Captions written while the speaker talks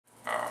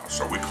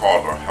So we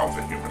called our health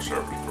and human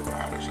service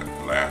providers at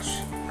the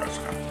last press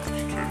conference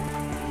to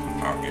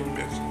get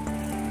busy.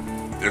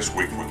 This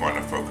week we're going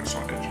to focus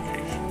on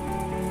education.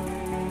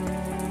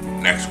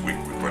 Next week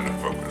we're going to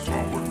focus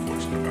on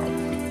workforce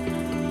development.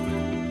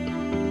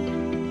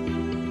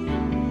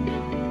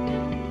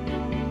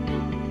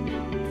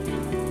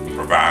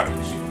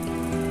 Providers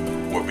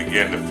will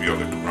begin to feel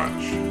the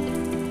crunch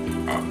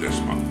this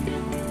month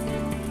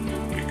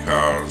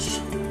because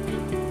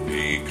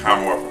the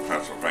Commonwealth of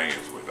Pennsylvania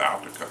is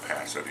without the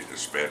capacity to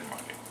spend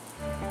money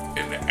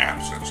in the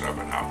absence of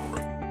an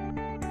operator.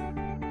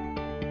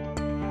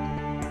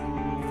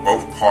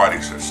 Both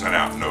parties have sent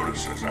out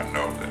notices. I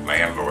know the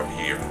landlord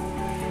here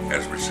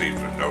has received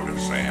a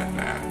notice saying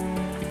that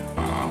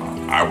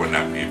I will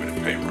not be able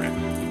to pay rent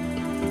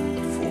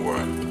for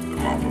the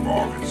month of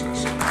August.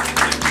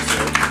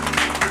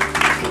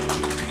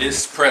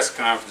 This press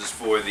conference is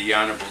for the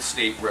Honorable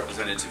State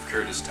Representative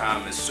Curtis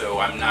Thomas, so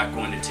I'm not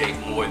going to take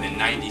more than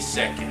 90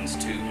 seconds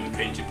to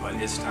impinge upon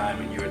his time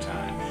and your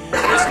time.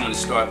 First, I'm going to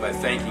start by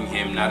thanking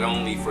him not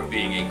only for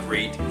being a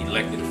great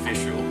elected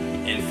official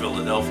in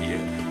Philadelphia,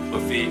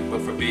 but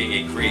for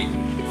being a great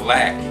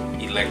black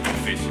elected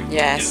official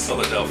in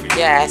Philadelphia.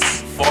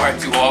 Yes. Far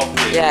too often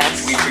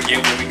we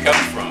forget where we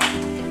come from.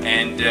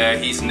 And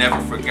he's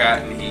never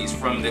forgotten. He's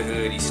from the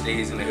hood, he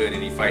stays in the hood,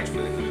 and he fights for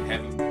the hood.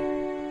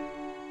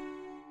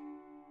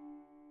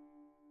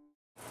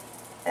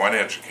 On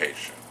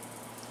education,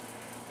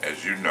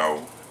 as you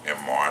know, in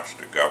March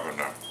the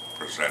governor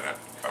presented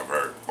a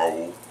very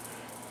bold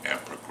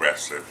and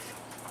progressive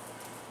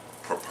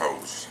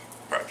proposed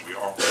budget we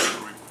all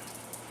agree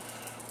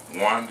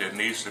with. One, there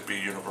needs to be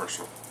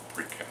universal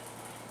pre-K.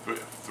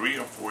 3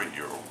 and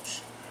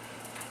 4-year-olds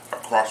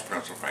across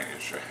Pennsylvania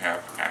should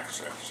have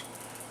access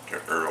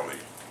to early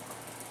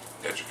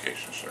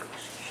education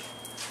services.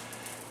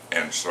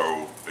 And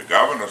so the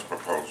governor's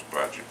proposed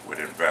budget would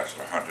invest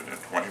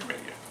 $120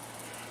 million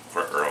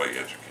for early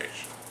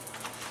education.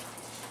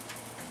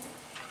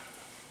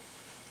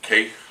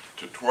 K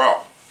to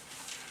 12,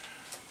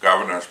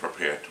 governor is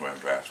prepared to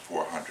invest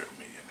 $400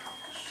 million.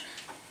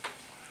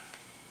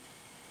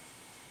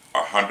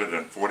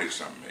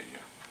 $140-some million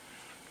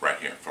right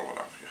here in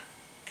Philadelphia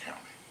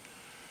County.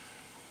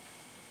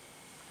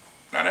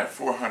 Now that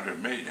 $400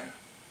 million,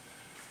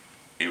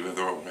 even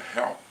though it will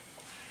help,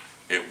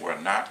 it will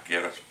not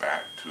get us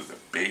back to the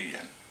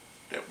billion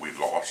that we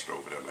lost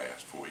over the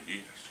last 4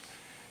 years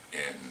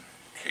in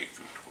K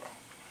through 12.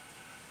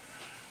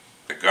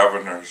 The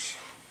governor's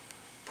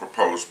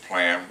proposed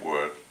plan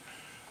would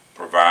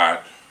provide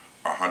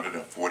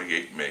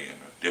 $148 million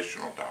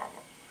additional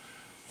dollars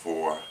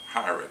for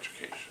higher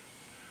education.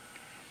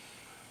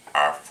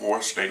 Our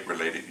 4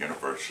 state-related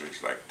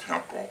universities like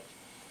Temple,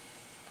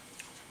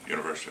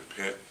 University of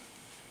Pitt,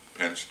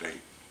 Penn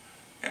State,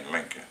 and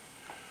Lincoln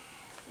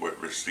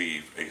would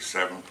receive a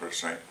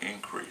 7%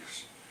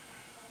 increase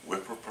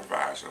with a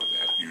proviso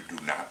that you do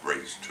not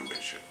raise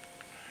tuition,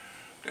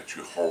 that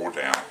you hold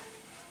down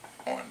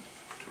on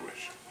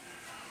tuition.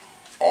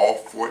 All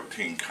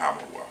 14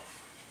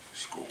 Commonwealth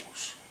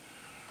schools,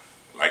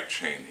 like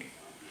Cheney,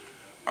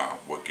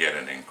 will get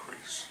an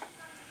increase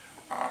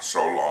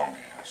so long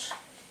as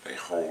they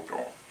hold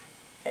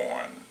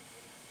on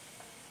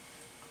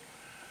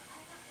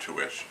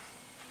tuition.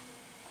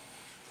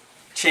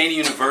 Cheney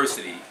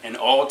University, an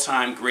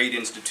all-time great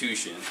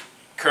institution,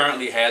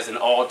 currently has an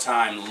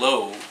all-time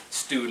low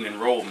student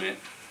enrollment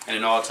and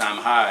an all-time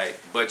high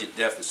budget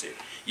deficit.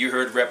 You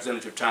heard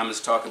Representative Thomas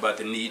talk about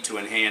the need to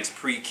enhance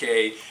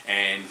pre-K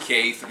and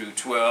K through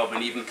 12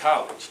 and even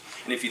college.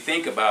 And if you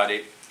think about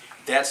it,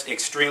 that's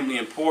extremely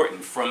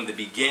important from the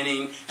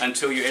beginning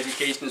until your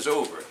education is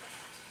over.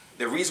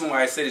 The reason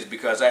why I say this is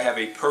because I have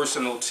a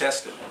personal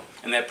testament,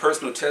 and that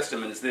personal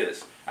testament is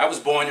this. I was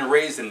born and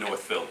raised in North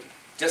Philly,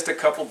 just a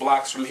couple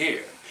blocks from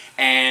here.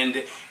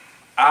 And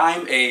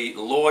I'm a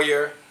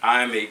lawyer,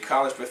 I'm a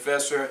college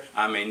professor,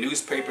 I'm a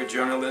newspaper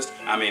journalist,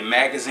 I'm a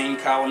magazine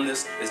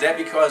columnist. Is that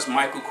because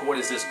Michael Court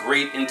is this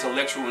great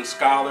intellectual and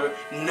scholar?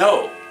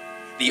 No.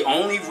 The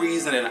only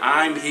reason that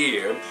I'm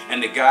here,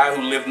 and the guy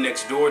who lived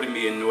next door to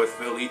me in North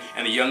Philly,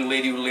 and the young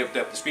lady who lived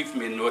up the street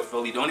from me in North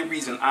Philly, the only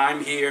reason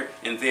I'm here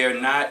and they're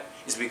not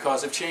is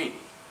because of Cheney.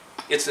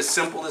 It's as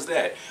simple as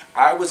that.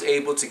 I was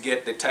able to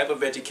get the type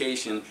of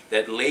education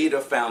that laid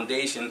a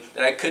foundation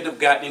that I couldn't have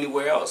gotten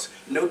anywhere else.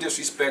 No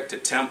disrespect to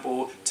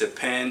Temple, to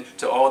Penn,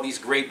 to all these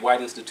great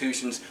white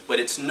institutions, but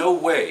it's no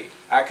way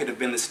I could have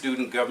been the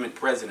student government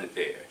president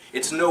there.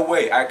 It's no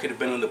way I could have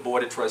been on the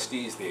board of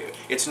trustees there.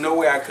 It's no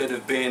way I could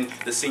have been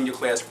the senior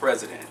class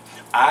president.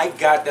 I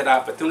got that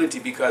opportunity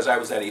because I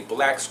was at a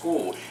black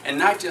school, and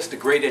not just a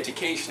great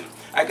education.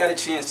 I got a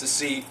chance to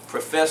see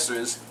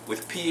professors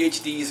with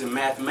PhDs in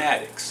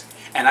mathematics,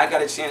 and I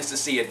got a chance to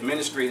see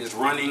administrators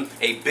running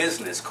a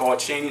business called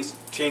Cheney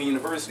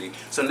University.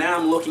 So now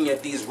I'm looking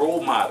at these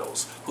role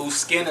models whose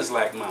skin is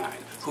like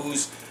mine,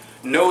 whose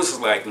nose is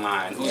like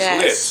mine, whose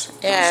lips,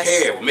 whose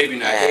hair, well, maybe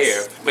not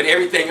hair, but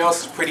everything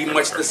else is pretty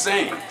much the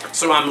same.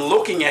 So I'm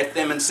looking at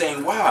them and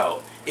saying,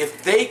 wow,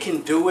 if they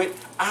can do it,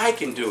 I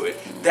can do it.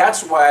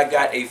 That's why I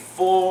got a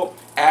full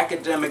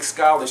academic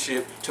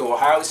scholarship to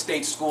Ohio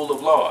State School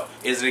of Law.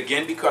 Is it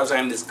again because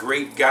I'm this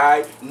great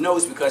guy? No,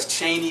 it's because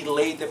Cheney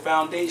laid the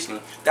foundation.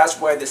 That's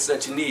why there's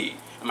such a need.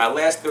 In my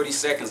last 30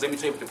 seconds, let me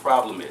tell you what the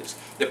problem is.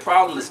 The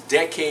problem is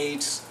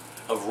decades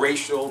of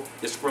racial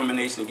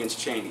discrimination against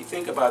Cheney.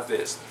 Think about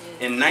this.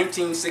 In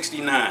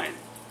 1969,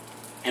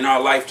 in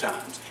our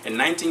lifetimes, in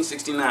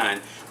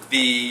 1969,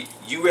 the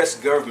U.S.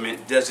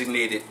 government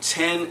designated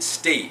 10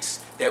 states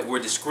that were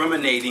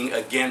discriminating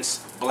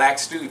against black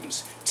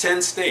students.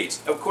 10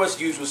 states. Of course,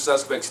 usual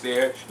suspects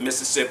there,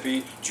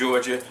 Mississippi,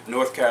 Georgia,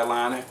 North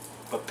Carolina,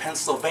 but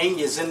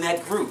Pennsylvania's in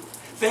that group.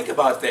 Think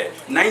about that.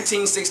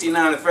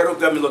 1969, the federal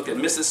government looked at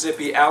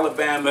Mississippi,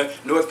 Alabama,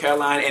 North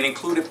Carolina, and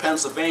included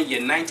Pennsylvania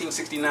in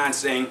 1969,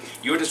 saying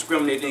you're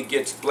discriminating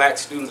against black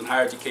students in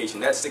higher education.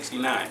 That's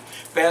 69.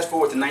 Fast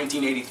forward to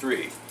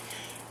 1983.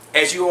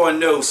 As you all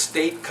know,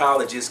 state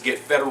colleges get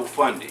federal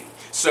funding.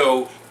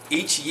 So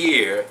each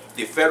year,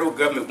 the federal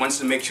government wants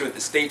to make sure that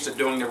the states are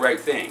doing the right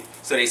thing.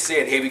 So they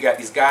said, hey, we got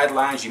these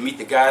guidelines, you meet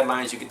the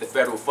guidelines, you get the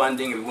federal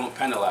funding, and we won't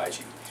penalize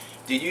you.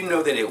 Did you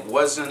know that it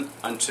wasn't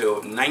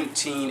until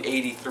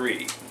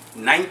 1983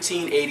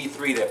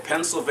 that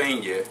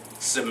Pennsylvania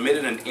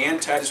submitted an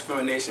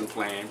anti-discrimination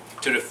plan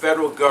to the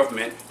federal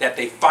government that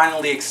they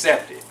finally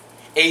accepted?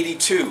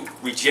 82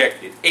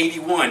 rejected,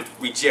 81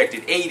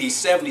 rejected, 80s,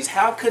 70s.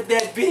 How could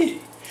that be?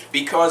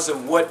 Because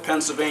of what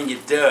Pennsylvania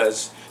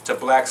does to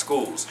black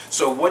schools.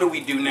 So what do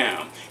we do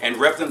now? And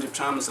Representative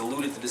Thomas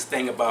alluded to this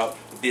thing about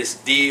this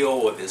deal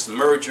or this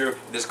merger,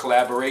 this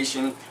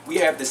collaboration. We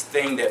have this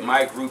thing that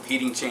my group,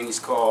 Heeding Change, is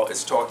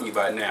talking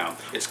about now.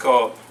 It's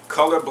called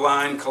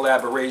colorblind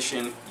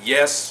collaboration,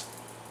 yes,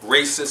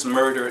 racist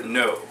murder,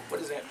 no. What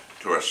does that mean?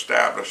 To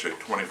establish a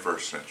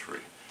 21st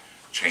century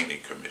Cheney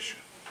Commission.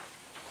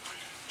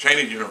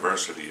 Cheney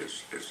University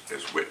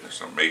has witnessed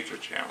some major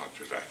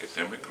challenges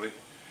academically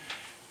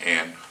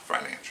and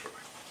financially.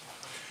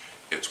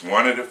 It's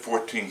one of the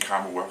 14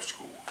 Commonwealth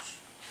schools,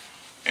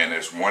 and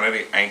it's one of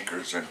the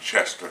anchors in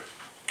Chester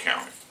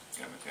County,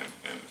 in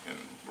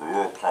the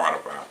rural part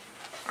of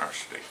our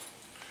state.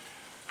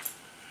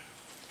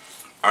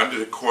 Under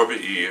the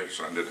Corbett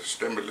years, under the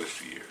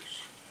stimulus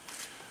years,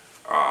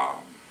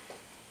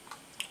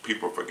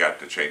 people forgot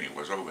that Cheney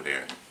was over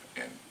there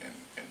in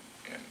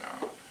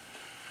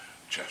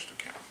Chester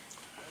County.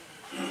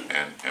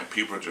 And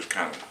people just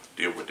kind of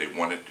did what they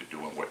wanted to do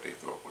and what they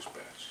thought was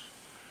best.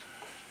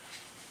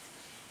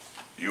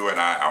 You and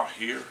I out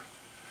here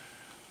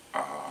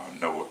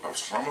know of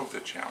some of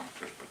the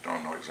challenges, but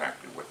don't know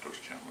exactly what those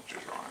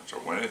challenges are. And so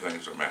one of the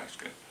things I'm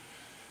asking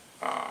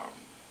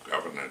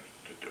Governor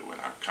to do and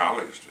our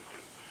colleagues to do,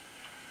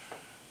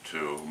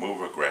 to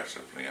move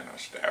aggressively in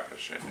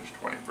establishing this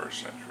 21st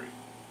century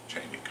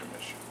Cheney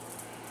Commission.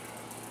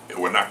 It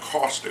will not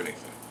cost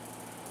anything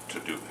to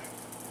do that,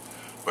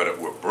 but it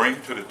will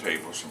bring to the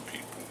table some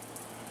people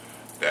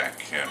that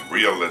can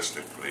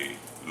realistically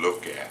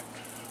look at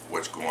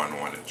what's going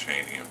on in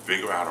Cheney and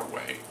figure out a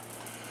way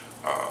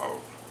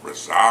of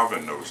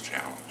resolving those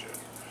challenges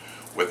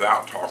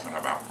without talking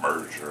about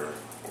merger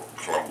or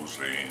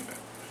closing.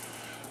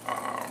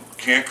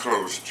 Can't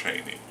close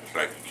Cheney. It's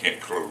like you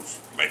can't close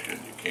Lincoln,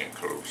 you can't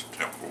close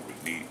Temple.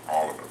 We need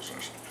all of those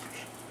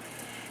institutions.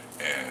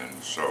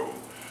 And so,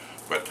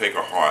 but take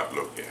a hard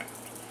look at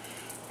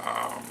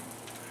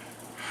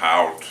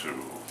how to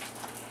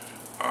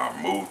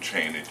move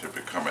Cheney to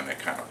becoming a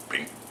kind of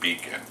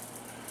beacon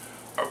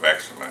of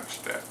excellence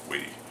that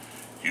we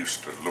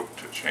used to look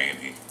to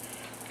Cheney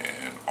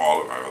and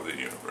all of our other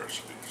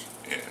universities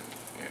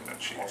in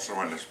achieving.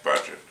 Also in this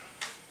budget,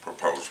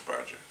 proposed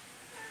budget,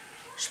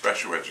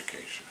 special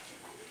education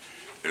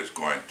is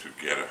going to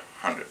get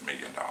 $100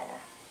 million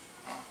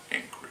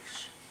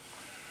increase.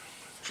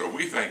 So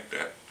we think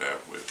that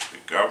with the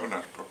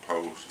governor's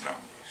proposed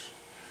numbers,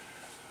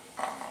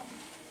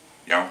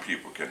 young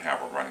people can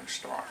have a running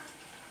start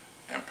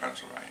in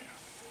Pennsylvania.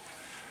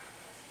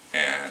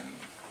 And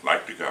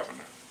like the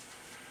governor,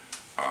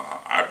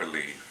 I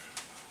believe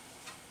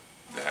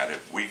that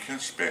if we can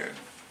spend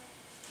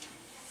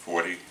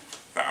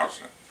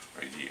 $40,000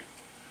 a year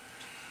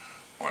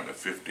on the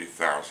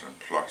 50,000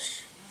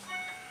 plus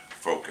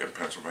folk in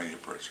Pennsylvania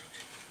prisons,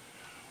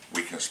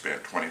 we can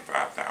spend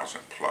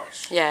 25,000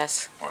 plus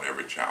Yes. on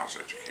every child's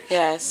education.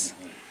 Yes.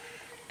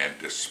 And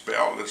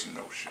dispel this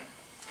notion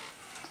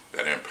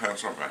that in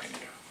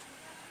Pennsylvania,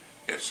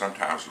 it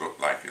sometimes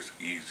looks like it's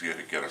easier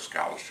to get a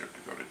scholarship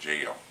to go to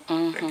jail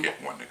than get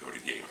one to go to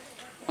Yale.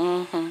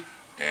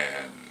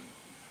 And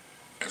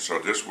so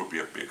this would be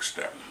a big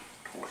step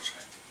towards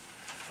that.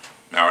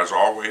 Now, as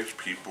always,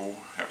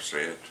 people have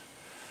said,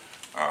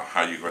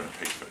 how are you going to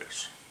pay for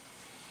this?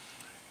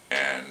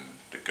 And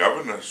the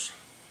governor's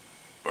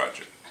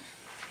budget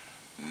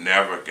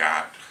never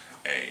got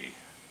a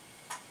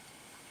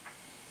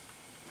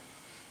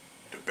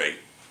debate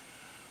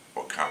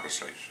or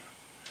conversation.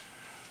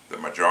 The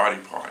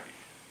majority party,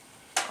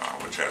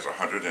 which has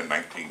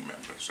 119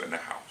 members in the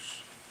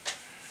House,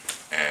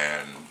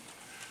 and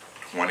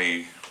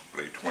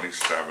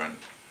 27,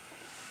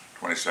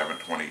 27,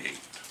 28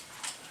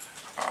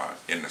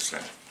 in the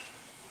Senate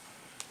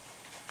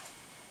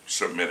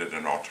submitted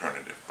an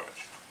alternative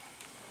budget.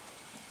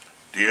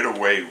 Did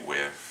away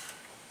with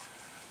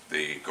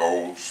the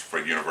goals for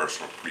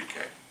universal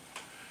pre-K.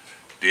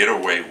 Did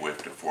away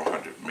with the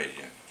 $400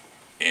 million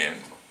in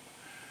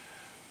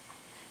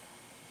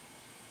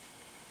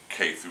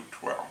K through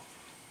 12.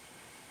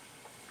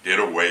 Did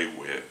away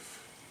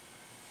with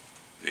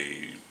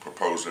the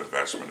proposed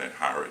investment in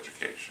higher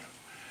education.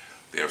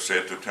 They have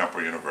said to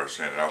Temple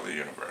University and other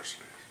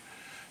universities,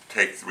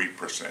 take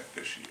 3%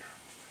 this year,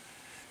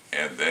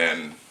 and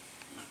then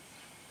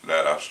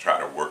let us try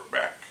to work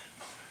back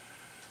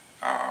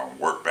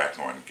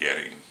on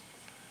getting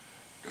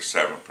the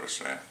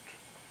 7%,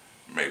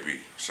 maybe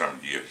some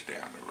years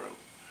down the road.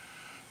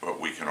 But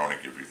we can only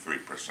give you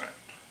 3%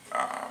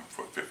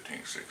 for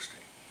 15, 16.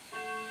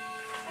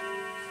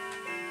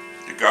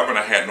 The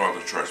governor had no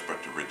other choice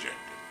but to reject it.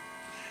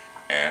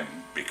 And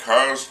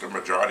because the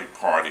majority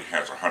party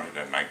has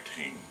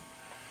 119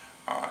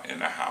 in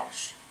the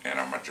House and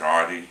a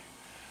majority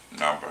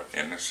number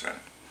in the Senate,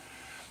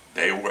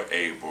 they were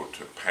able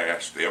to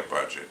pass their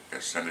budget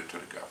and send it to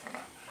the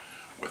governor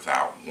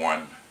without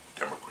one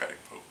Democratic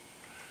vote.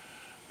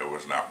 There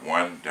was not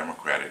one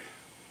Democratic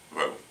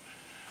vote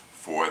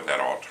for that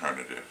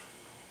alternative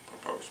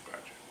proposed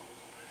budget.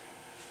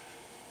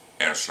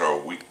 And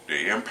so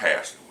the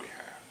impasse that we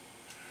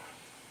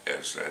have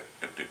is that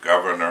the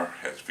governor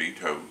has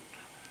vetoed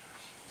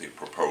the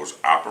proposed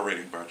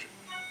operating budget,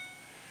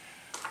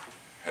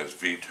 has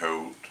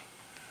vetoed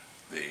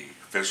the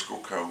fiscal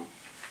code,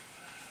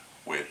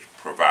 which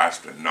provides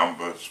the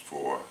numbers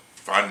for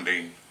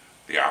funding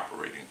the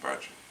operating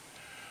budget,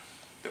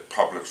 the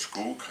public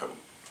school code,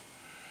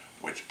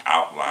 which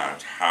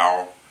outlines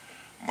how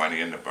money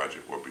in the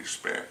budget will be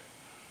spent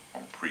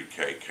on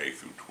pre-K, K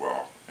through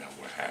 12, and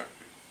what have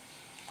you.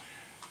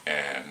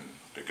 And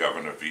the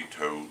governor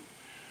vetoed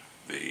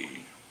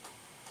the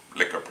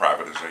liquor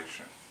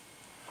privatization.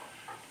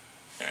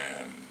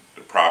 And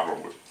the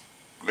problem with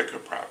liquor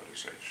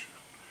privatization,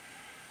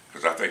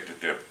 because I think that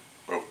they're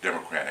both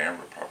Democrat and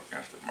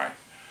Republicans that might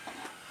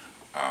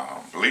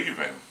believe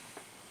in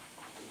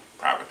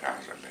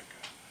privatizing liquor.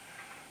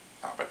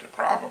 But the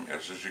problem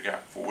is you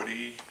got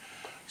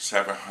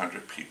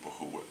 4,700 people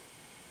who would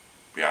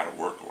be out of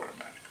work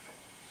automatically.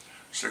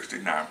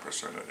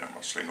 69% of them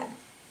are single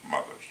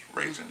mothers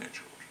raising their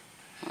children.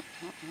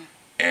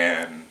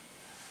 And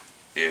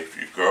if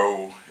you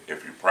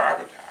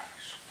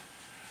privatize,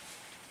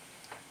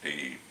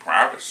 the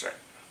private sector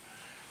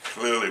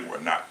clearly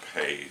will not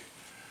pay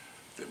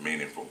the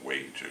meaningful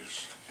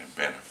wages and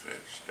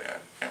benefits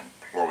that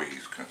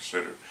employees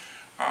consider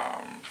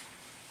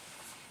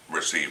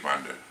receive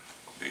under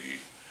the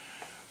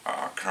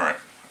current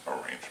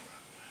arrangement.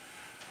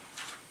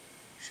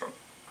 So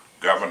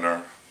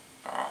governor,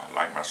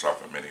 like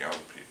myself and many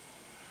other people,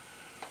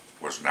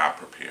 was not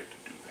prepared to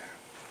do that.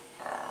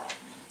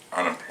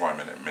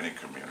 Unemployment in many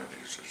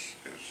communities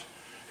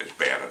is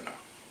bad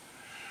enough.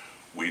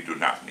 We do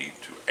not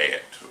need to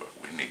add to it.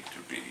 We need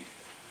to be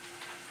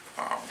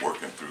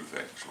working through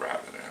things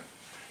rather than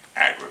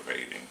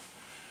aggravating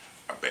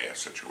a bad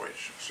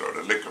situation. So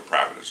the liquor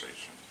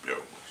privatization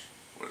bill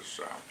was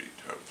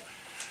vetoed.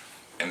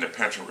 And the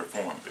pension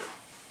reform bill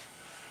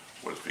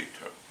was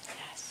vetoed.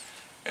 Yes.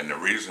 And the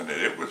reason that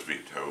it was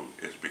vetoed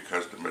is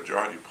because the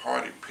majority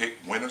party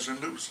picked winners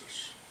and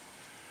losers.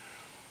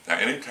 Now,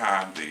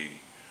 anytime the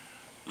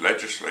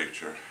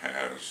legislature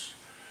has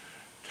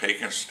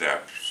taken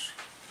steps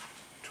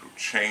to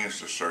change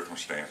the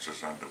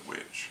circumstances under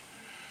which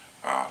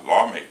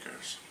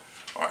lawmakers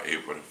are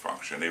able to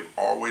function, they've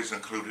always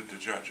included the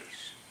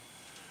judges.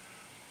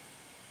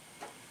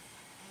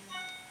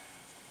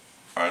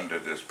 Under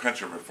this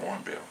pension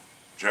reform bill,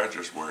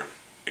 judges were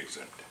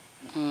exempted.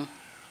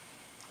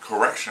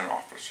 Correction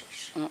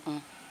officers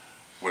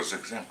was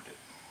exempted.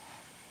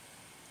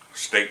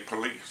 State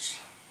police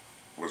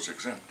was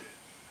exempted.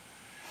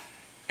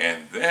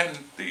 And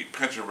then the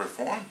pension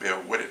reform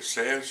bill, what it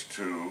says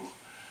to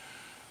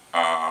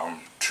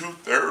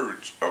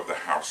 2/3 of the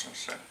House and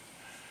Senate,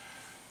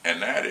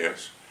 and that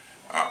is,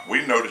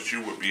 we know that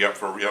you will be up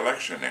for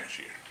re-election next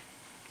year.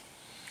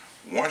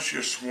 Once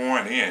you're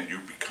sworn in, you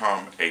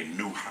become a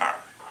new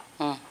hire.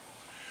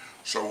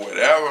 So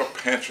whatever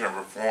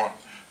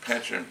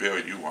pension bill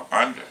you were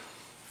under,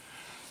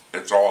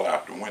 it's all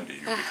out the window.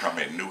 You become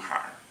a new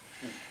hire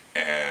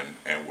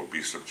and will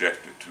be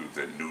subjected to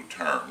the new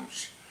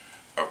terms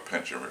of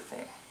pension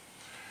reform.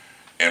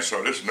 And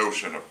so this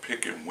notion of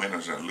picking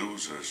winners and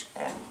losers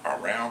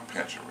around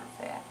pension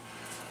reform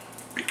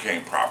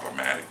became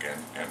problematic,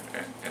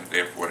 and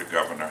therefore the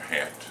governor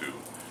had to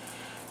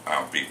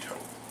veto.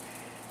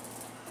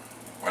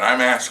 What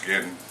I'm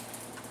asking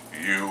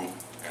you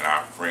and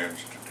our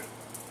friends to do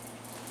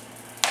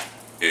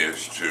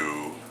is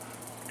to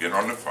get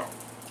on the phone,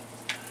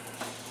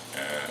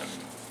 and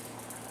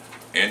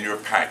in your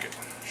packet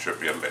should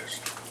be a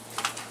list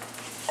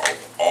of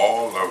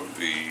all of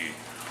the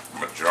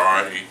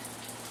majority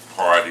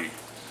party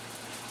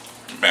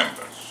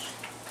members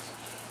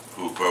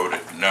who voted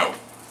no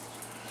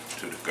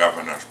to the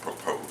governor's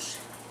proposed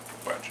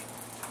budget.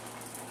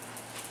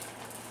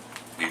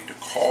 Need to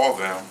call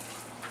them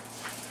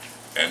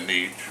and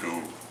need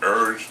to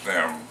urge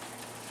them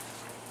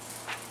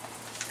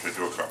to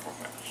do a couple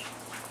things.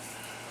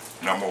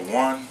 Number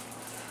one,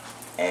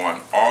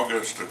 on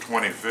August the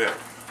 25th,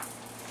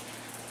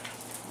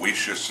 we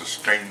should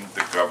sustain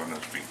the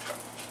governor's veto.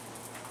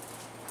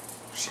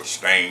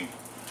 Sustain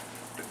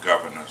the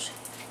governor's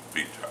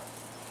veto.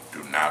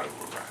 Do not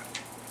override it.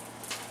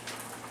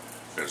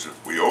 Because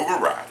if we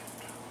override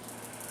it,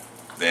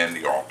 then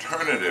the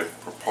alternative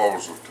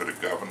proposal to the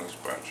governor's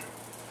budget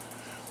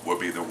will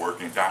be the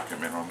working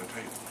document on the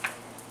table.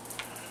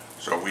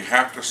 So we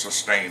have to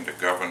sustain the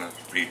governor's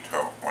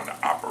veto on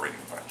the operating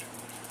budget.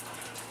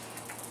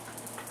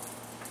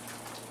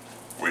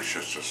 We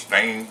should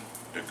sustain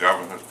the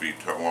governor's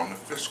veto on the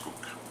fiscal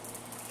code,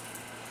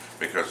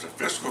 because the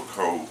fiscal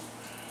code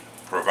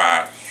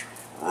provides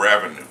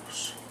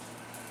revenues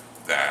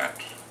that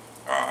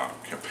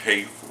can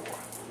pay for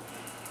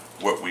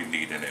what we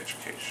need in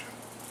education.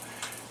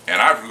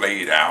 And I've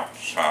laid out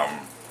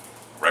some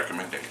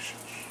recommendations,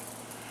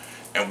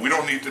 and we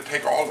don't need to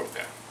take all of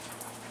them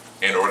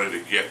in order to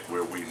get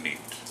where we need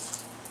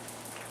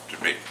to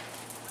be.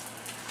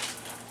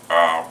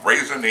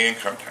 Raising the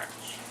income tax.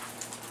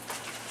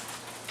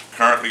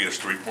 Currently it's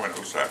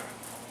 3.07.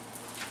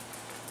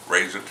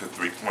 Raise it to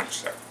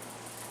 3.7,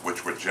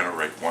 which would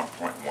generate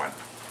 $1.1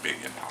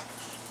 billion.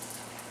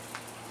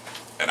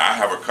 And I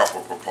have a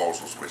couple of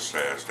proposals which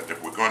says that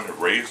if we're going to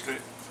raise the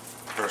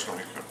personal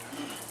income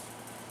tax,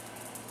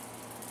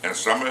 and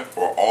some of,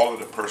 or all of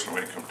the personal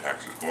income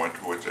tax is going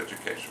towards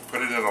education,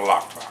 put it in a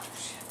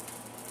lockbox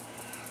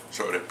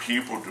so that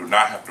people do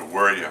not have to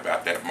worry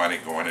about that money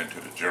going into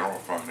the general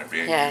fund and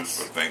being used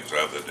for things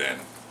other than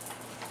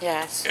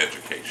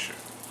education.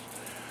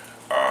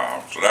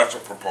 So that's a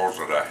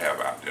proposal that I have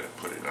out there to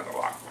put it in a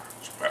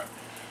lockbox. But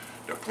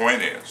the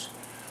point is,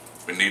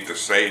 we need to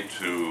say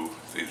to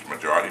these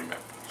majority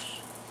members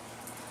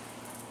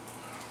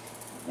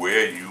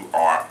where you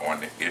are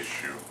on the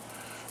issue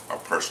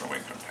of personal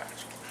income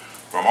tax.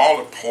 From all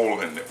the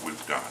polling that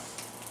we've done,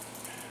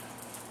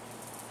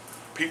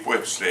 people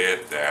have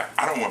said that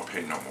I don't want to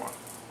pay no more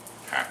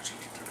taxes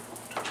to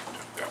the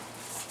government.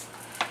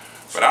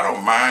 But I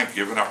don't mind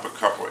giving up a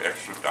couple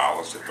extra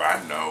dollars if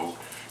I know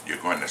you're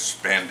going to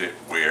spend it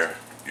where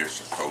you're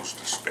supposed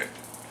to spend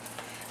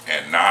it,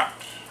 and not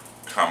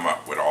come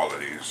up with all of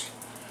these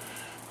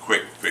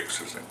quick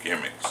fixes and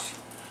gimmicks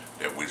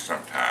that we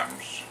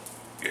sometimes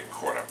get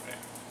caught up in.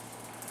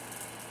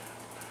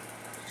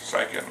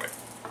 Secondly,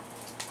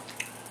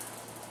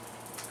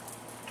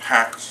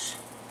 tax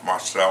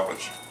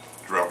Marcellus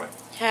drilling,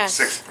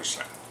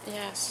 6%.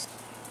 Yes.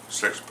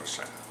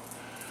 6%.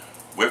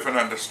 With an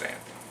understanding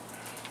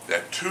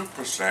that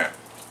 2%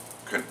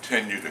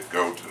 continue to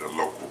go to the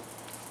local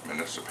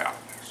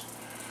municipalities.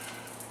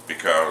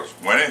 Because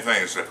one of the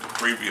things that the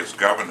previous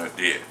governor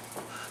did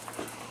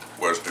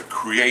was to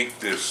create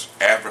this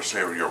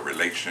adversarial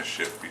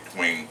relationship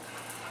between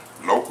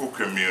local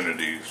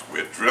communities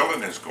where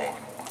drilling is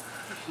going on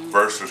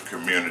versus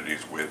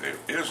communities where there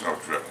is no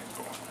drilling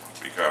going on.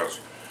 Because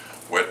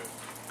what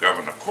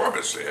Governor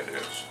Corbett said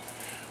is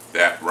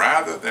that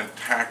rather than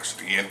tax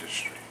the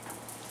industry,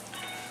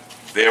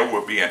 there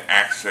will be an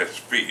access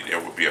fee. There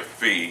will be a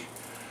fee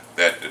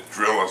that the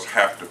drillers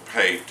have to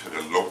pay to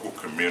the local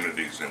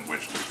communities in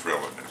which the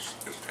drilling is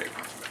taking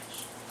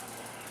place,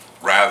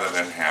 rather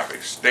than have a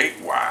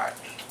statewide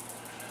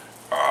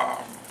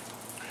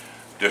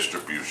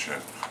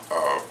distribution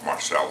of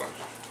Marcellus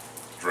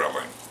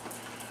drilling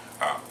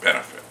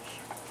benefits.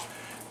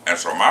 And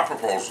so my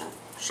proposal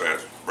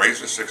says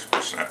raise it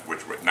 6%,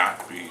 which would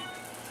not be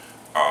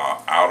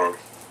out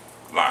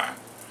of line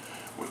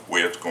with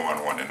where it's going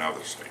on in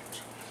other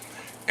states.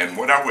 And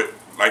what I would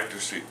like to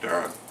see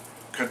done,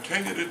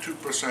 continue the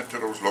 2% to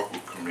those local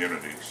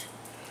communities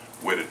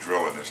where the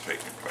drilling is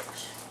taking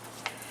place.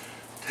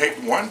 Take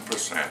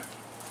 1%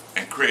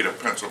 and create a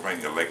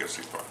Pennsylvania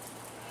legacy fund.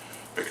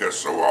 Because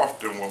so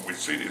often when we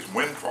see these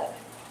windfalls,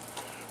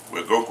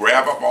 we'll go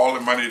grab up all the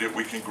money that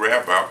we can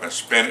grab up and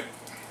spend it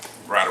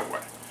right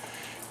away.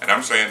 And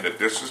I'm saying that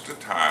this is the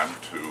time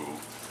to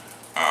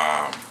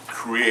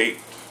create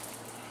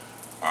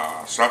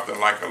something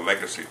like a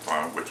legacy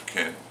fund which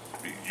can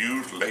be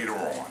used later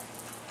on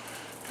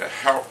to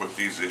help with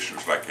these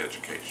issues like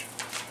education.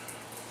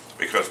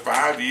 Because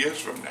 5 years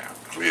from now,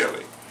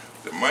 clearly,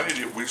 the money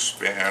that we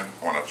spend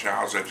on a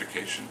child's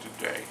education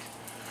today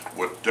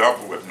will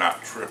double, if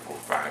not triple,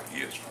 5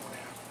 years from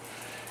now.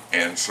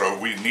 And so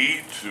we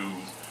need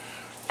to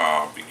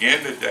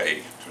begin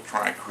today to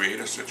try and create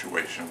a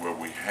situation where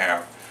we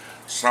have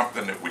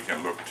something that we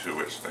can look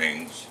to as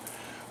things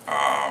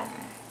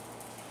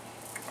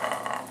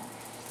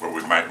where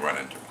we might run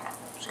into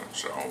problems. And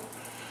so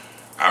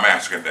I'm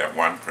asking that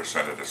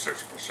 1% of the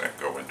 6%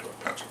 go into a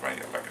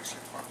Pennsylvania legacy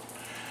fund,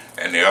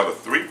 and the other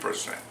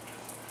 3%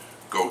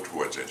 go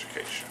towards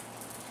education.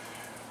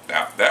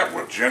 Now that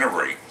will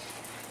generate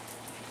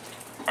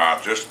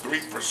just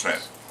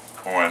 3%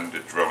 on the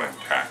drilling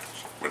tax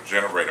would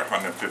generate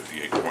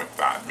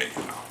 $158.5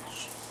 million.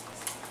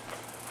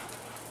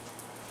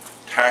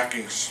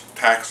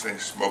 Taxing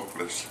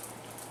smokeless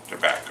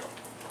tobacco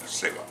and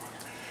cigars.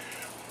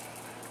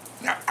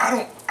 Now,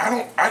 I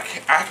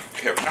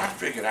have not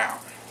figured out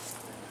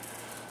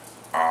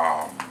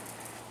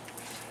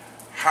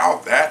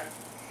how that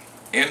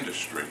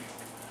industry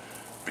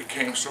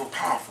became so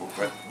powerful,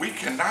 but we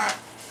cannot,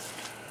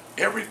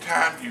 every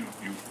time you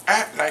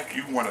act like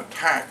you want to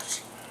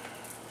tax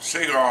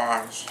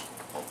cigars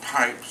or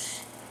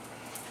pipes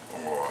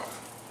or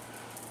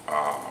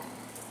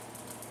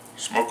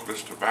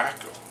smokeless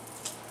tobacco,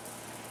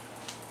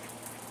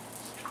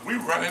 we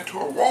run into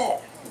a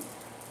wall.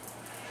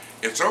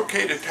 It's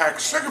okay to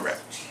tax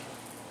cigarettes,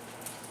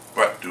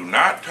 but do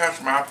not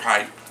touch my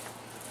pipe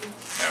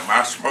and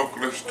my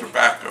smokeless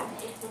tobacco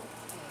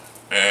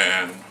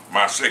and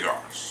my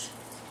cigars.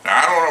 Now,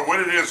 I don't know what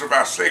it is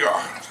about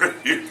cigars,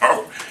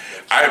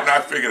 I have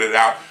not figured it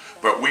out,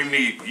 but we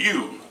need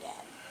you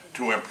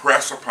to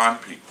impress upon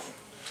people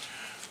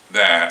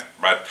that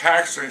by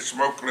taxing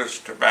smokeless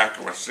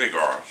tobacco and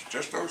cigars,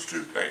 just those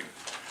two things,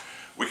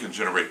 we can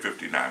generate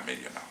 $59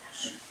 million.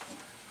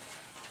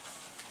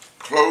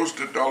 Close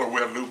the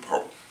Delaware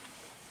loophole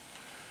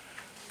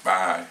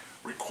by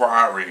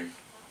requiring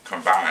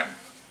combined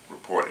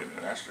reporting,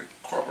 and that's the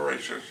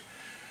corporations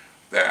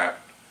that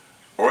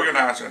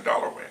organize in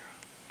Delaware,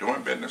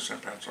 doing business in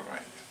Pennsylvania,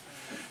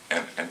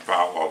 and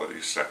file all of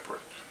these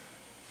separate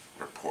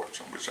reports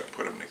on which I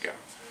put them together.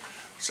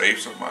 Save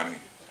some money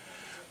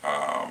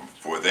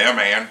for them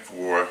and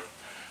for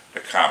the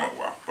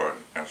Commonwealth.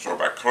 And so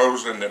by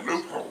closing the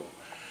loophole,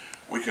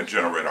 we can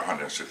generate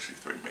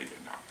 $163 million.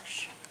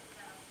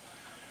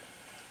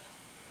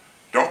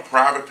 Don't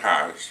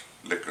privatize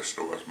liquor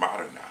stores,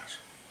 modernize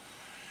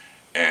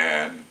them.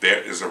 And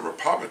there is a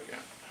Republican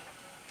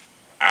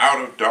out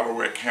of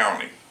Delaware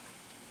County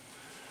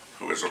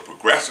who is a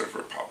progressive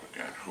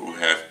Republican who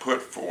has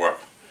put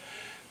forth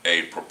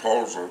a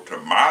proposal to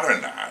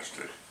modernize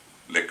the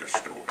liquor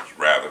stores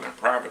rather than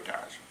privatize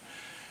them.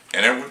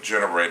 And it would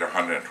generate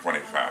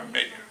 $125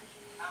 million.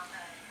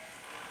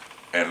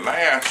 And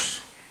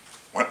last,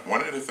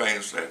 one of the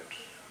things that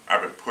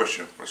I've been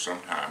pushing for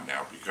some time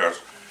now, because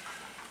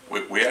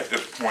we're at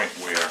this point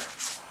where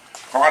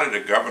part of the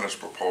governor's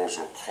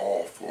proposal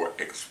called for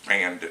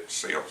expanded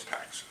sales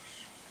taxes,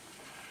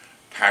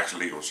 tax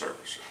legal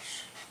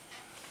services,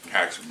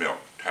 tax milk,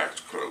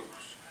 tax clothes.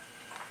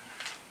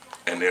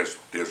 And there's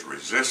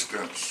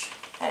resistance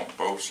on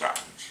both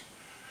sides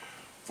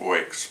for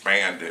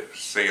expanded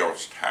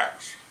sales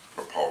tax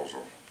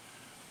proposal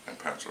in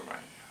Pennsylvania.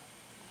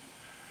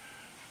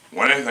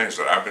 One of the things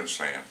that I've been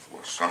saying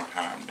for some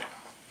time now,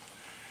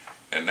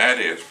 and that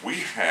is we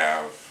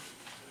have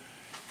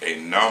a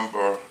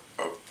number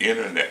of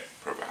internet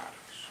providers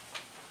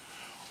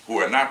who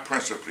are not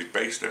principally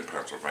based in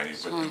Pennsylvania,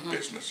 but do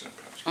business in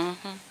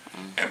Pennsylvania,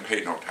 and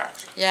pay no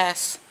taxes.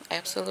 Yes,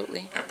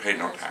 absolutely. And pay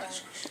no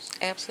taxes.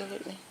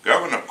 Absolutely.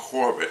 Governor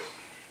Corbett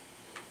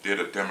did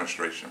a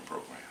demonstration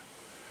program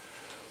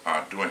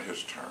during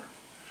his term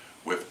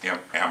with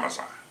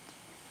Amazon,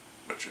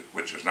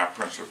 which is not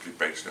principally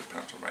based in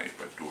Pennsylvania,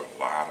 but do a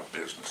lot of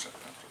business in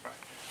Pennsylvania.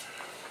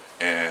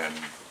 And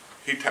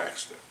he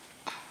taxed it.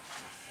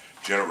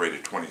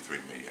 Generated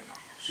 $23 million.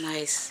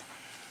 Nice.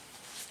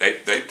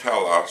 They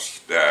tell us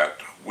that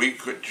we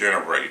could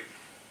generate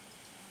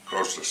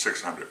close to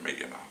 $600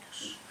 million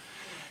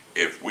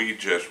if we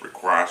just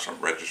require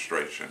some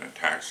registration and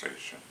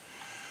taxation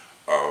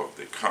of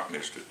the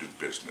companies that do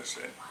business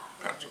in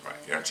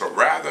Pennsylvania. And so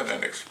rather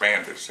than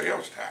expanded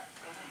sales tax,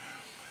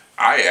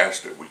 I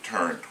asked that we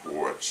turn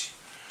towards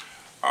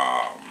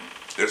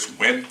this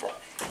windfall.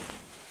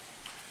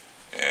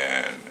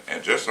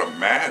 And just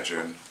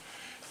imagine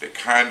the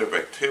kind of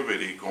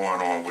activity going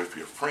on with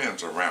your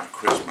friends around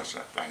Christmas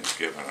and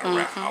Thanksgiving and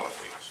around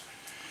holidays.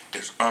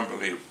 It's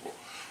unbelievable.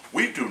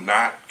 We do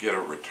not get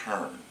a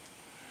return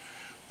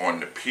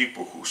on the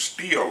people who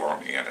steal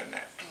on the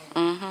internet.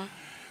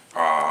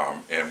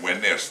 And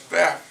when there's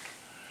theft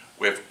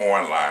with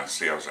online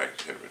sales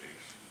activities,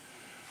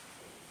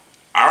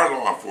 our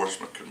law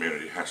enforcement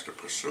community has to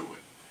pursue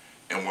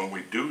it. And when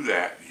we do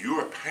that, you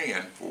are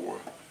paying for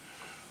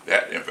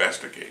that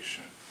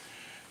investigation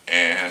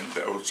and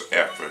those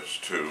efforts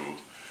to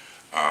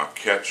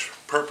catch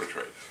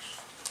perpetrators.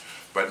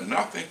 But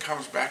nothing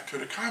comes back to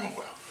the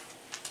Commonwealth.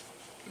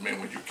 I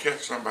mean, when you catch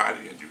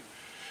somebody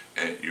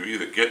and you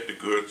either get the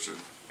goods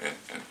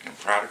and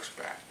products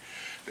back,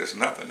 there's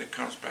nothing that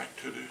comes back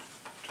to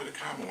the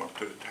Commonwealth,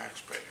 to the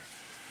taxpayer.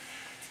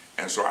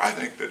 And so I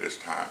think that it's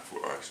time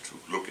for us to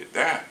look at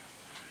that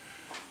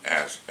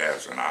as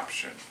an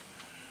option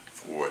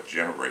for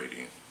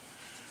generating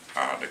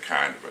the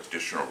kind of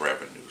additional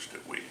revenues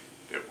that we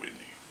need.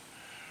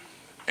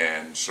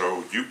 And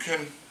so you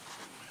can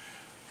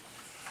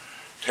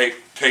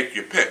take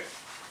your pick.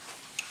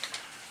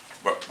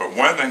 But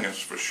one thing is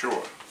for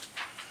sure,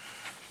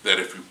 that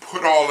if you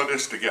put all of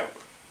this together,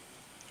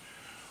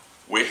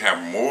 we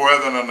have more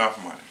than enough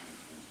money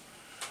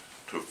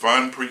to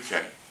fund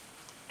pre-K,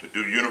 to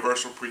do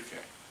universal pre-K,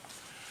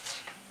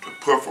 to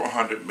put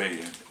 400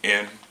 million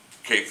in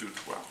K through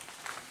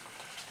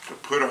 12, to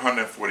put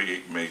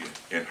 148 million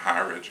in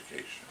higher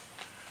education,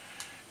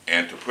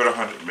 and to put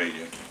 100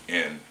 million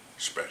in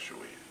special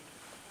ed.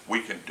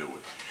 We can do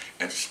it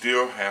and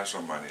still have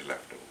some money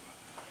left over.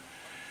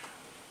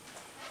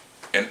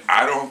 And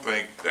I don't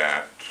think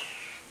that,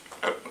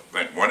 I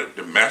think one of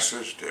the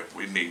message that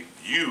we need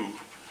you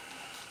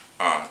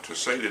to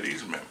say to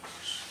these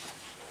members,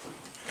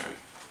 okay?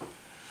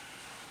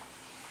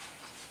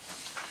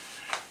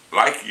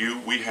 Like you,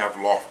 we have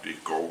lofty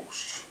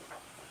goals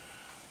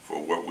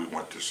for what we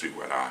want to see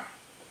with our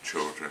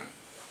children,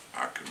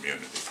 our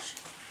communities,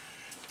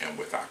 and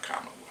with our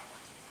Commonwealth.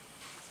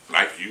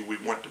 Like you, we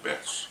want the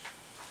best.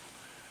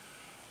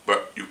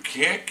 But you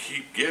can't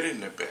keep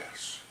getting the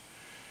best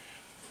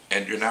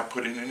and you're not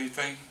putting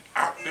anything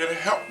out there to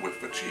help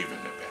with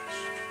achieving the best.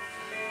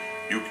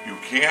 You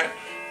can't,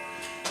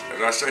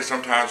 as I say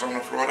sometimes on the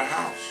floor of the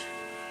House,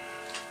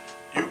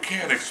 you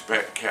can't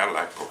expect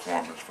Cadillac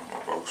performance from a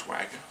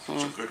Volkswagen.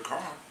 It's a good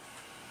car.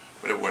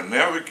 But it will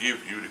never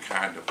give you the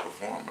kind of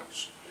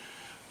performance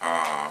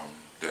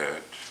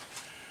that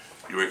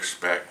you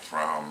expect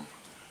from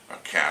a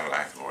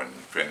Cadillac or an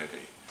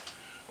Infiniti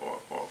or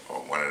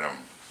one of them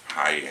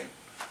high-end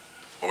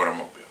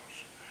automobiles.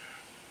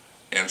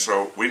 And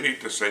so we need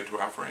to say to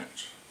our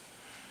friends,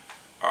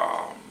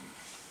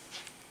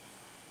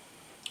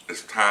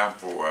 it's time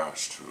for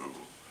us to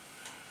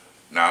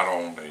not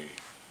only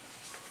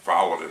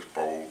follow this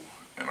bold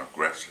and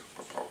aggressive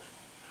proposal,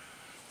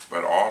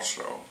 but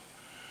also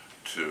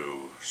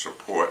to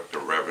support the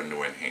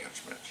revenue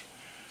enhancements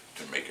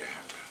to make it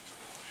happen.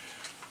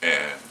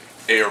 And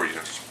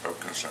areas of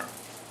concern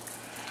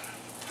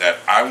that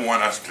I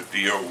want us to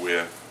deal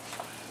with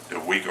the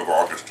week of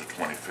August the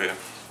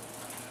 25th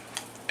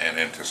and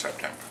into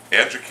September.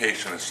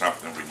 Education is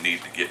something we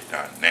need to get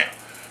done now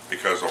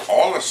because of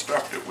all the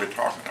stuff that we're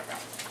talking about.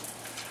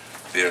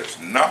 There's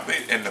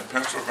nothing in the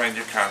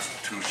Pennsylvania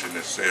Constitution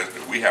that says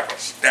that we have a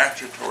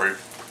statutory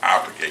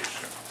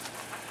obligation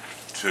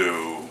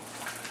to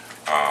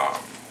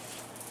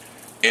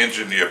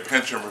engineer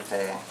pension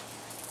reform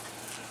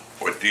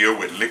or deal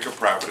with liquor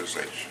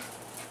privatization.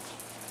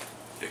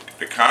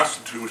 The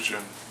Constitution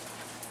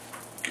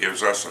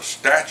gives us a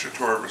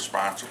statutory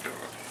responsibility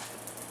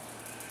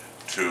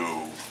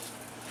to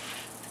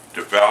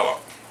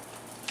develop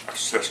a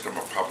system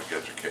of public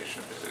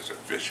education that is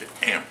efficient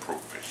and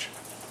proficient.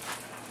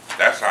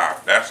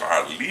 That's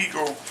our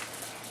legal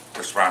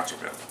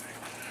responsibility.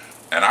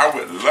 And I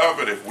would love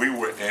it if we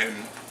were in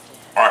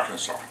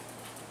Arkansas.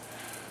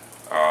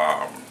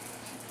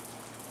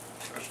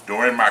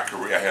 During my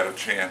career, I had a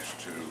chance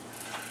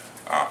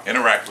to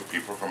interact with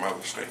people from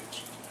other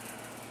states.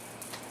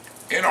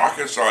 In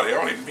Arkansas, they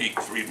only meet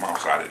 3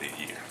 months out of the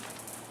year.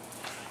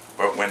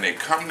 But when they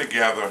come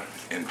together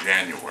in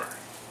January,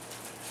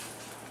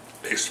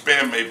 they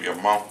spend maybe a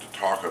month to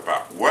talk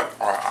about what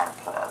are our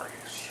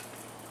priorities.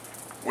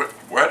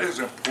 What is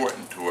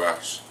important to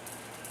us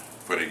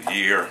for the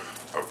year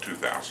of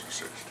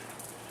 2016?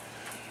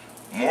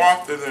 More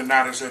often than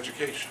not, it's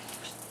education.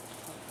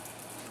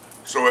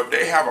 So if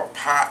they have a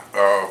pot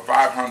of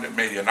 $500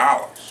 million,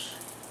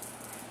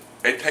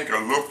 they take a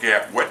look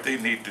at what they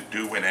need to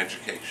do in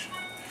education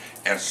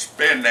and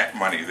spend that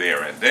money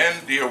there and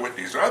then deal with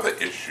these other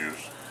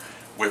issues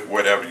with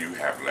whatever you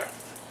have left.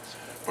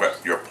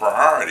 But your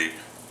priority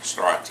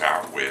starts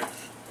out with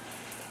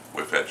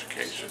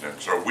education, and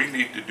so we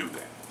need to do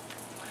that.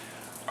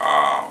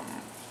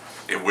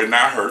 It would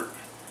not hurt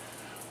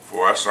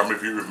for us. Some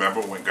of you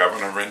remember when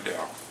Governor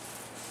Rendell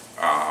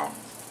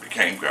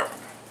became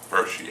governor,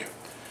 first year.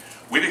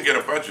 We didn't get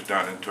a budget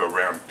done until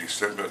around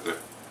December the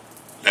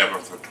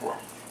 11th or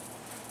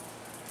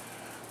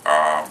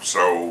 12th.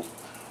 So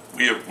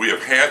we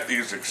have had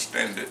these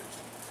extended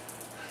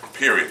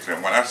periods,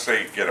 and when I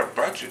say get a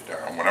budget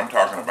done, what I'm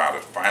talking about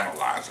is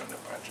finalizing the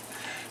budget.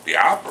 The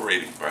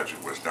operating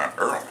budget was done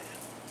early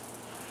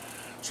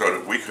so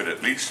that we could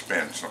at least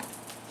spend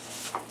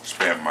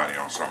money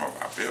on some of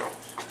our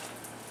bills.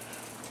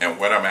 And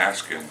what I'm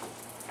asking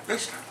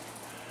this time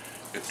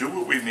is do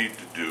what we need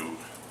to do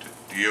to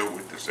deal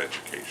with this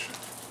education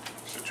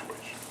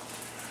situation.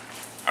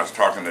 I was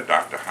talking to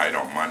Dr. Hyde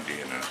on Monday,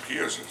 and it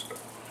appears as though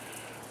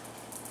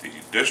the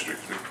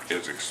district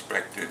is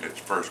expecting its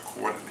first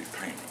quarterly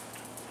payment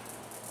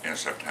in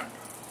September,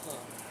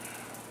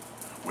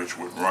 which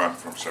would run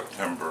from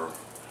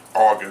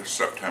August,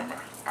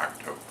 September,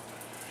 October.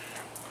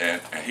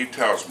 And he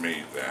tells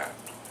me that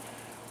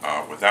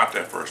without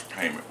that first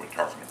payment, we're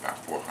talking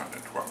about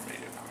 $412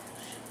 million.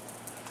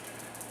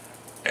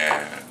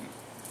 And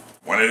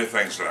one of the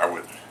things that I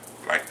would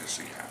like to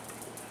see happen,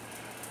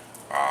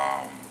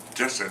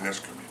 just in this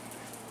community,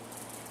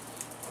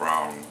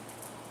 from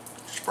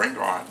Spring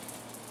Garden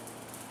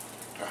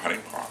to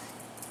Hunting Park,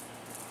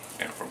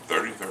 and from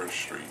 33rd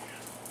Street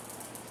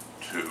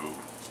to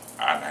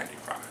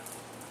I-95,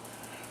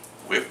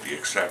 with the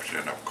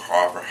exception of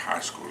Carver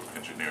High School of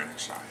Engineering and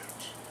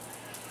Science,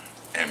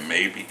 and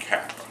maybe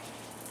Kappa.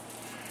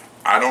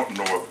 I don't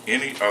know of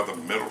any other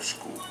middle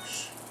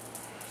schools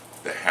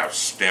that have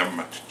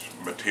STEM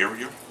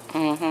material,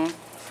 Mm-hmm.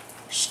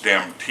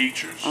 STEM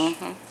teachers,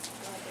 Mm-hmm.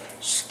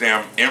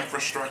 STEM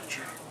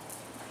infrastructure,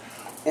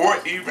 or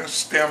even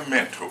STEM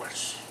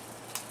mentors.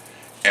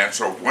 And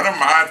so one of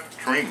my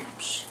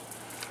dreams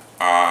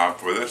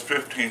for this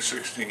 15,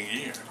 16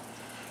 year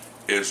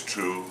is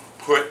to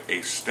put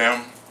a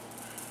STEM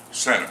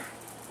center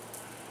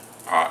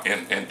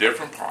in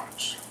different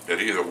parts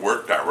that either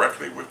work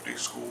directly with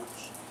these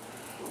schools,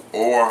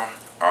 or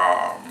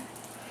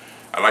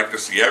I'd like to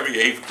see every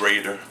 8th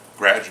grader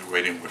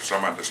graduating with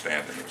some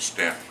understanding of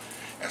STEM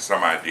and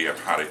some idea of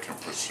how they can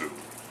pursue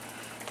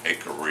a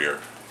career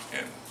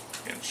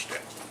in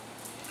STEM.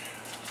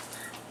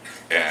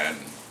 And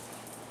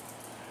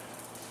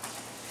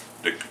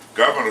the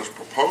governor's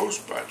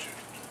proposed budget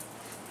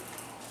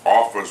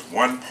offers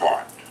one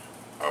part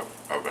of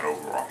an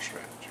overall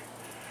strategy.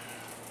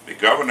 The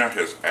governor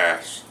has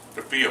asked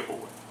the FIA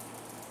board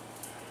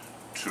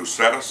to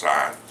set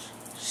aside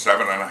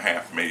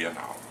 $7.5 million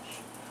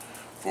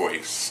for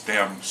a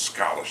STEM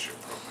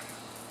scholarship program.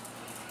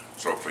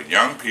 So for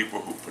young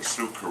people who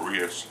pursue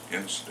careers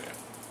in STEM,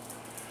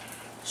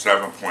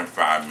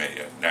 $7.5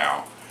 million.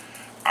 Now,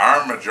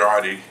 our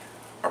majority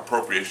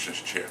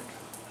appropriations chairman,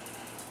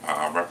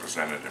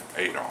 Representative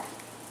Adolph,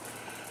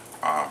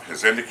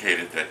 has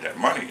indicated that that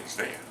money is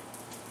there.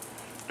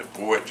 The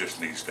board just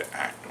needs to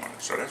act on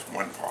it. So that's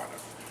one part of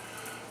it.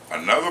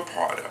 Another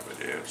part of it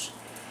is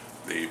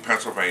the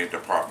Pennsylvania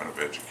Department of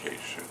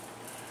Education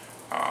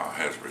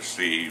has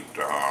received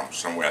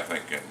somewhere, I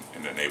think,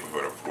 in the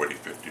neighborhood of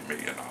 $40–50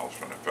 million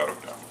from the federal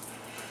government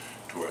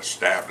to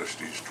establish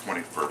these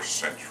 21st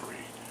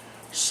century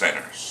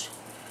centers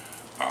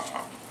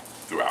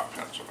throughout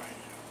Pennsylvania.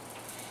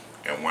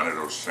 And one of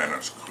those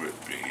centers could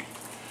be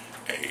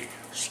a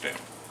STEM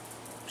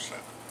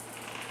center.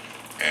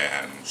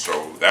 And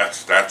so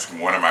that's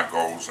one of my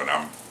goals, and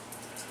I'm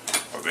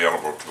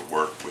available to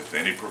work with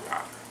any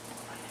provider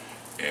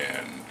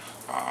and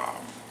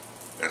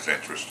that's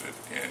interested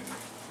in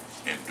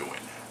doing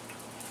that.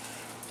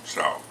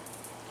 So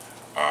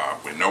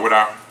we know what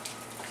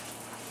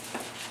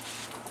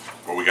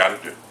we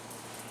got to do.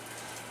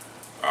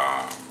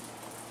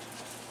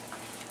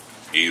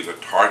 Either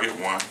target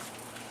one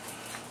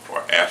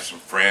or ask some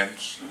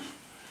friends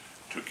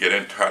to get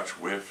in touch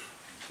with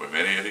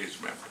any of these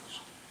members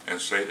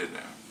and say to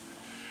them,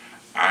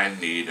 I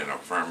need an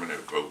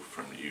affirmative vote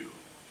from you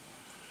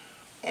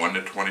on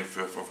the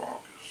 25th of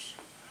August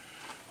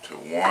to,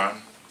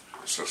 one,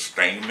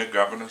 sustain the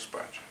governor's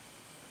budget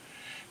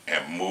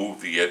and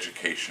move the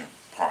education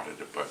part of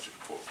the budget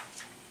forward.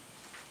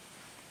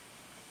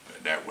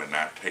 That would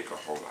not take a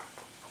whole lot.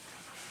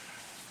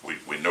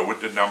 We know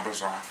what the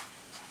numbers are.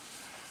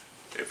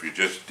 If you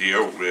just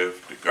deal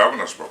with the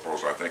governor's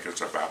proposal, I think it's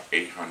about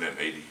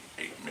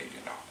 $888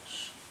 million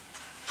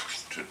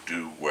to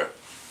do what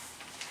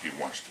he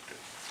wants to do.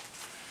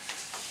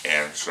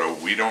 And so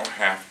we don't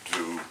have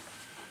to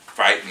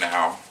fight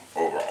now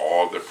over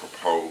all the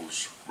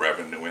proposed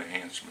revenue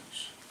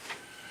enhancements.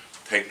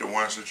 Take the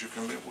ones that you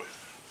can live with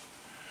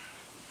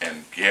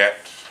and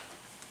get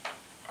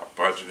a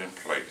budget in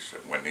place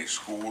that when these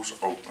schools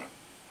open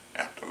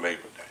after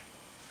Labor Day,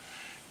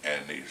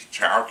 and these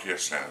child care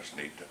centers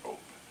need to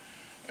open,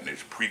 and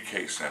these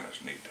pre-K centers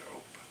need to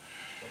open,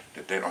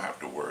 that they don't have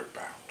to worry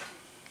about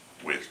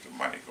where's the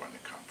money going to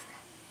come from.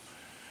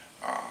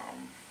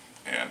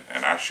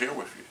 And I share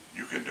with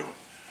you, you can do it.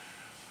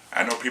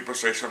 I know people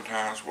say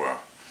sometimes,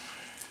 well,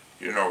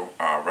 you know,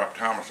 Rep.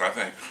 Thomas, I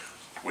think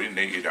we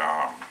need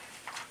term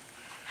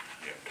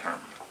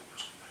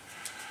limits.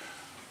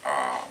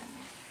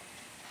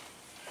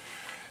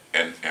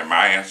 And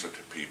my answer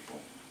to people,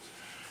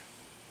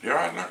 there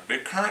are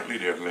term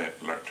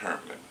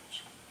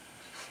limits.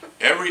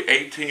 Every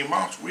 18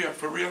 months we are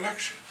for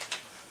re-election.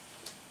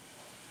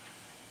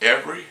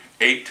 Every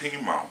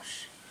 18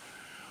 months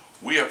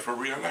we are for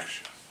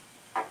re-election.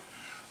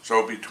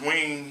 So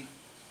between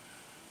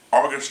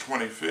August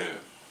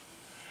 25th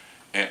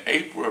and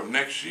April of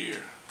next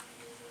year,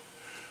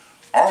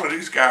 all of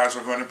these guys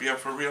are going to be up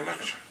for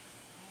re-election.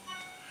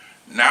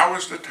 Now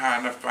is the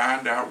time to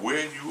find out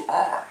where you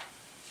are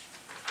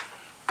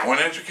on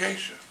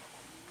education.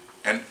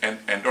 And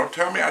don't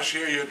tell me I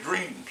share your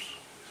dreams,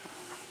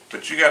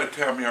 but you got to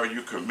tell me, are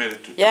you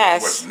committed to doing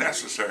what's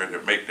necessary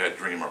to make that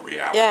dream a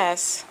reality?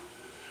 Yes.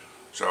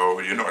 So,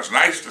 you know, it's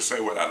nice to say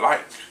what I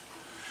like,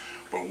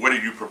 but what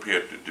are you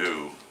prepared to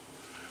do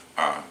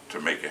to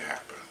make it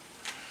happen?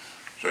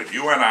 So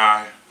you and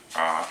I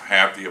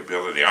have the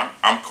ability.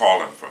 I'm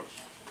calling folks.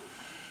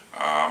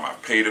 I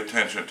paid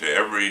attention to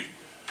every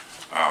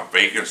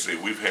vacancy.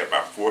 We've had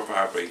about 4 or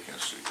 5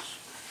 vacancies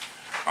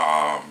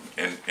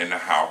in the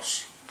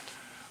House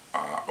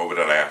over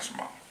the last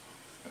month.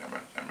 And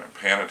I've been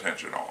paying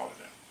attention to all of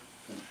them.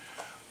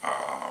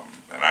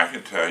 And I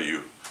can tell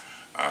you,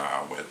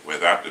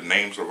 without the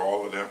names of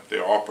all of them,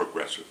 they're all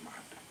progressive minded.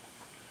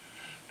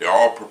 They're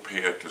all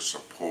prepared to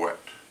support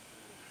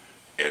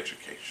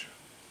education.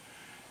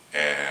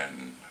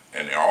 And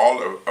they're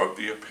all of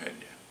the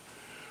opinion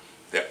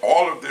that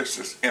all of this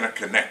is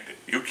interconnected.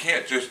 You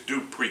can't just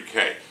do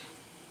pre-K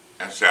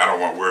and say, I don't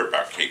want to worry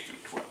about K through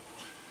 12.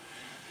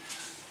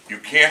 You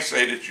can't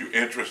say that you're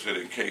interested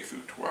in K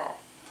through 12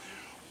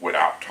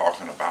 without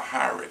talking about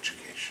higher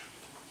education.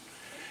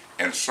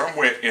 And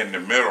somewhere in the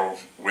middle,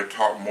 we'll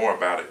talk more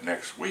about it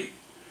next week,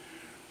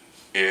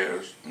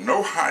 is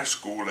no high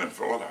school in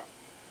Philadelphia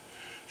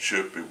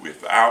should be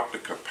without the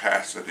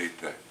capacity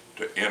to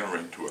enter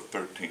into a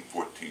 13th,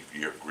 14th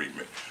year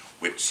agreement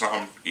with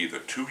some either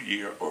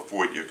 2-year or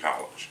 4-year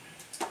college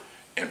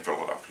in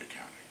Philadelphia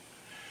County,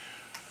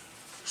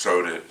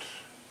 so that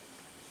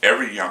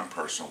every young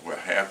person will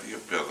have the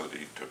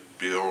ability to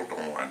build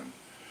on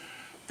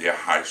their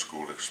high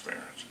school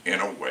experience in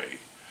a way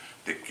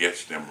that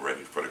gets them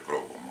ready for the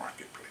global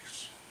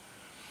marketplace.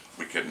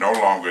 We can no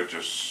longer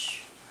just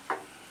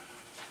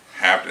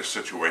have this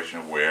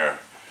situation where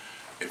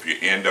if you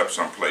end up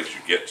someplace,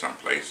 you get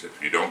someplace.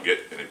 If you don't get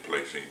any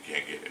place, then you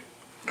can't get it.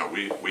 No,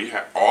 we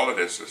have, all of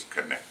this is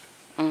connected.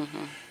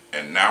 Mm-hmm.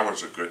 And now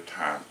is a good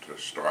time to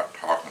start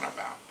talking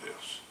about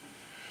this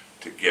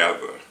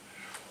together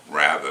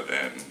rather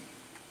than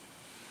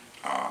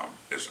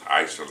as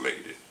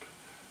isolated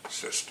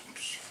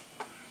systems.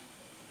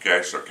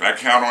 Okay, so can I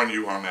count on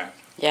you on that?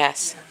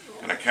 Yes.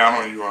 Can I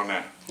count on you on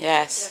that?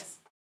 Yes.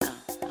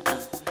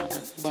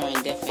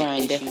 Exploring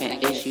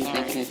different issues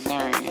and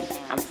concerns.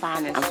 I'm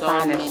finding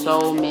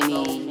so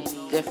many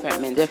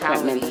different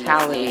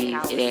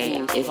mentalities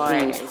today. It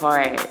seems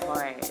hard.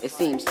 It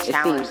seems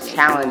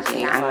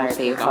challenging. I don't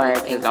say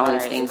hard because the only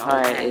thing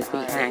hard is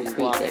the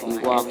concrete that we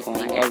walk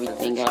on.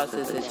 Everything else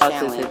is a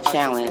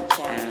challenge.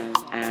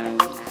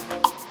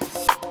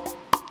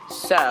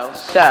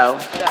 So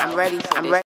I'm ready.